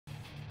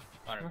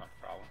Hunter's not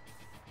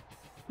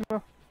the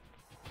problem.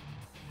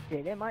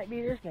 Shit, it might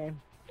be this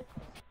name.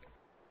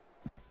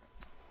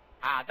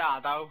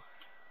 Though.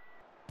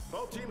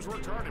 Both teams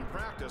worked hard in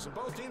practice, and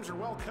both teams are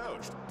well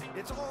coached.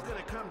 It's all going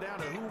to come down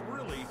to who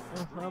really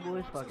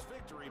wants this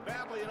victory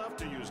badly enough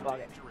to use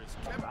dangerous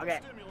chemical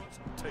stimulants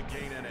to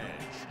gain an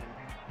edge.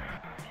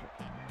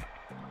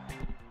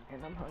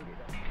 And I'm hungry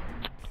though.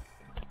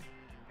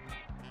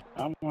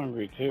 I'm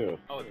hungry too.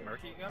 Oh, is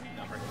Murky coming?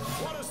 No,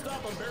 Murky. Want to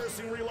stop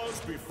embarrassing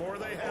reloads before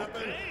they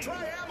happen?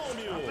 Try Ammo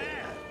Mule.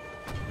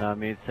 No,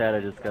 me and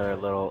Satta just got a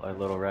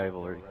little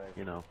rivalry,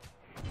 you know.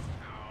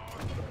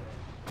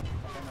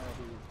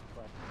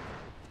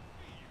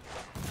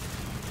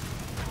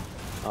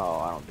 Oh,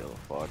 I don't give a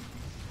fuck.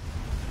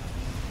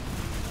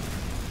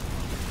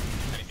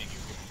 Anything you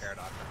can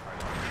paradox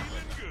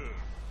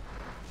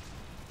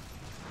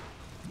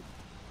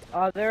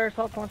or There,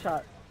 assault one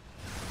shot.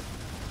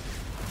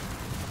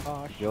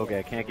 Oh shit. Yogi,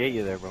 I can't get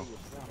you there, bro.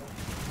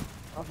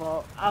 My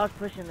fault. I was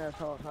pushing the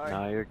assault, sorry.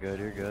 No, you're good,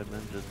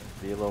 man. Just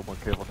be a little more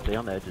careful. Stay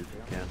on the edges if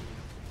you can.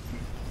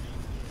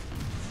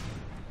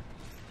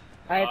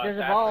 Hey, if there's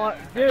a ball,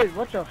 dude,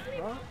 what the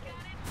fuck?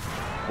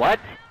 What?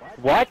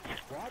 What?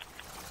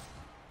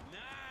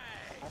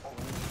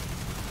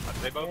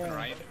 They both in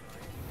right.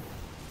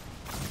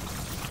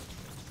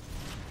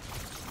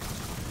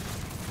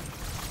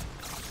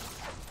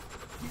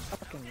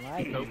 Fucking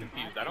right. I'm so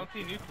confused. I don't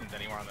see Nootoons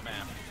anywhere on the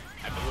map.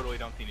 I literally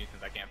don't see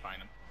Nootoons. I can't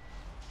find them.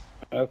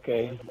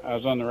 Okay, I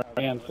was on the right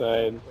hand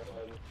side,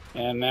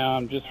 and now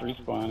I'm just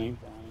respawning.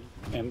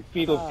 And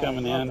Feedle's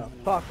coming in.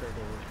 Fucker,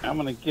 dude. I'm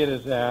gonna get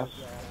his ass.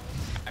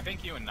 I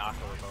think you and Naka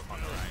were both on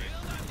the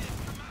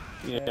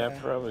right. Yeah,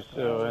 probably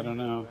so. I don't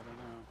know.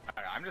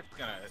 I'm just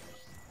gonna.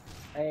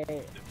 Hey,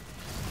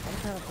 I'm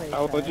trying to play.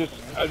 I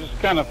was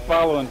just kind of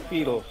following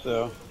Feedle,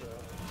 so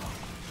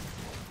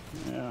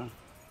yeah. Are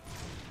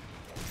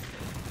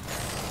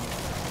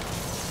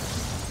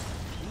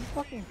you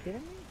fucking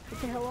kidding me?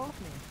 Get the hell off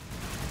me.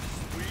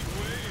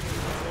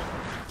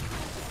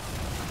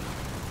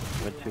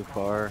 Went too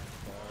far.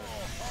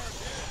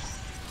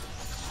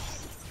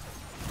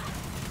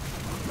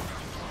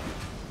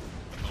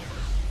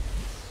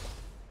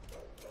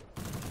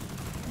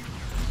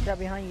 Got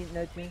behind you,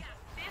 no team.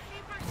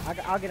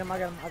 I'll get him. I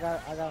got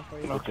him for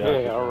you.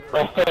 Okay,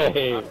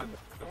 alright.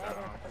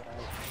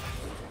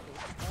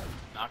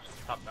 Noxious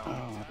top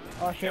down.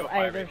 Oh shit!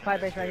 Hey, there's fire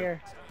base right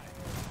here.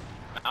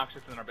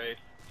 Noxious in our base.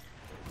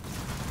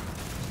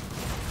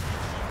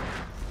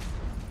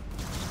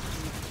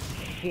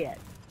 Shit.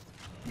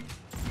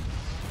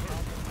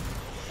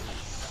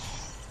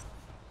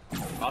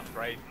 That's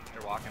right.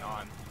 They're walking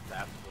on.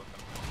 That's with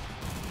them.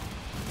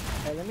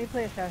 Hey, let me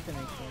play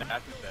assassination.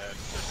 That's dead.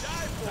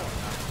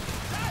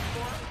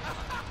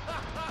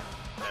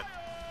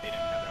 They didn't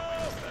have their way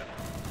with that.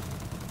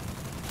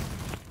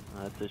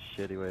 That's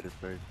a shitty way to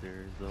start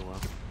series, oh well. You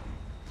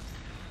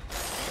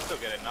can still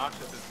get it.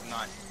 Noxious is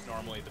not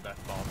normally the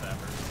best ball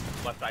ever.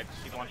 Left side,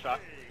 she's one shot.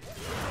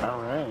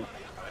 Alright.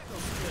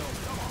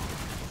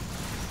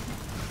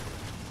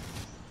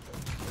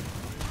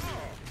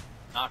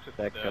 Noxious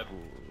Back is up dead.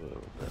 a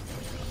little bit.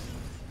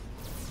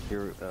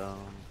 Here,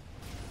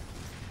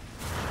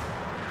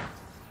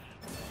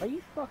 Are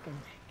you fucking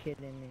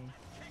kidding me?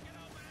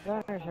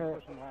 Gunners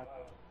hurt.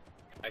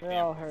 I see They're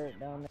him. all hurt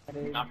down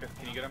there, dude. Noxious,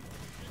 can you get him?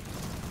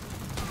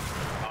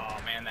 Oh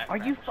man, that. Are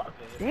you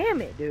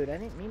Damn it, dude! I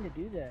didn't mean to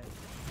do that.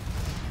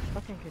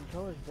 Fucking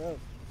controller's broke.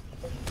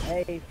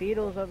 Hey,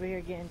 Feedle's over here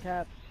getting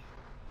tapped.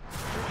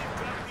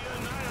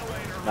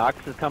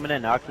 Nox is coming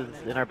in. Nox is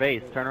in our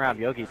base. Turn around,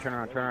 Yogi. Turn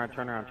around.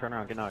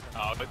 Get Nox.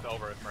 Oh, it's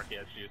over if Murky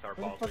has to use our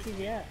Where balls. the fuck is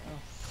he at?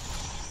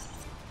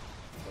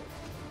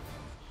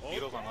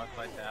 Feedle's on left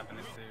side tapping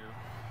it too.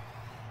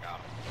 Got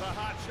him.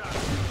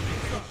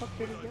 Where the fuck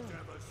did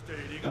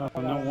he go?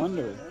 Oh, no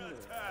wonder.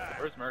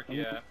 Where's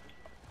Murky at?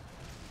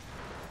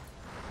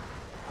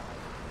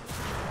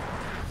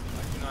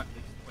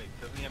 Wait,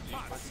 doesn't he have to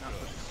use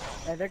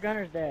Hey, their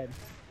gunner's dead.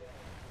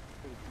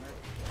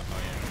 Oh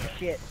yeah.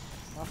 Shit.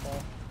 My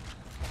fault.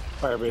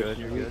 Firebase.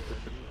 You're good.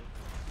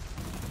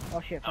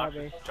 Oh shit,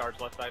 Firebase. Charge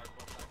left side.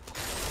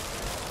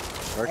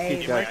 Hey,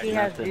 Murky's got Murky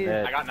has nothing dude.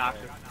 dead. I got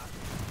Noxious.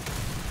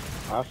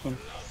 Awesome.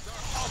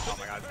 Oh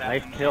my god.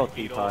 Nice Staffing kill, Feedle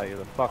Teapot. You're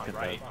the fucking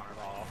right best. on our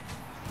ball.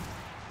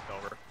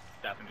 It's over.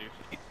 Staffing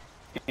juice.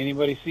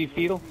 Anybody see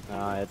Feedle?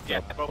 Nah, it's Yeah,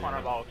 up. both on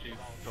our ball juice.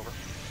 It's over.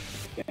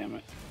 Damn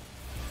it.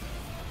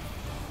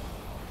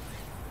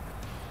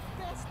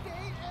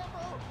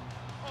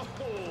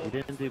 You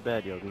didn't do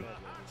bad, Yogi.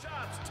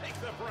 Shots, take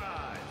the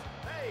prize.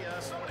 Hey,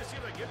 somebody see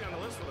if they can get you on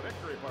the list for the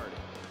victory party.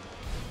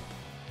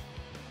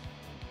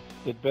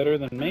 Did better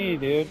than me,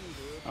 dude.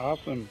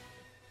 Awesome.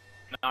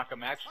 Naka,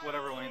 match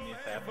whatever lane the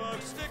Hey, assassin.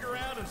 folks, stick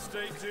around and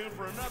stay tuned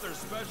for another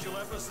special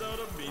episode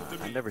of Meet the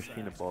Meat. I've never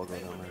seen a ball go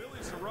down there.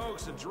 Billy's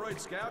heroics and droid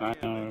scout I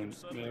camp know, make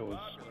suddenly that was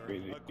popular.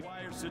 crazy.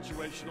 Acquired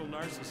situational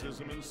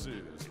narcissism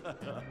ensues.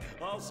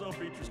 Also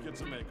features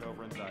gets a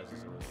makeover and dies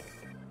as a result.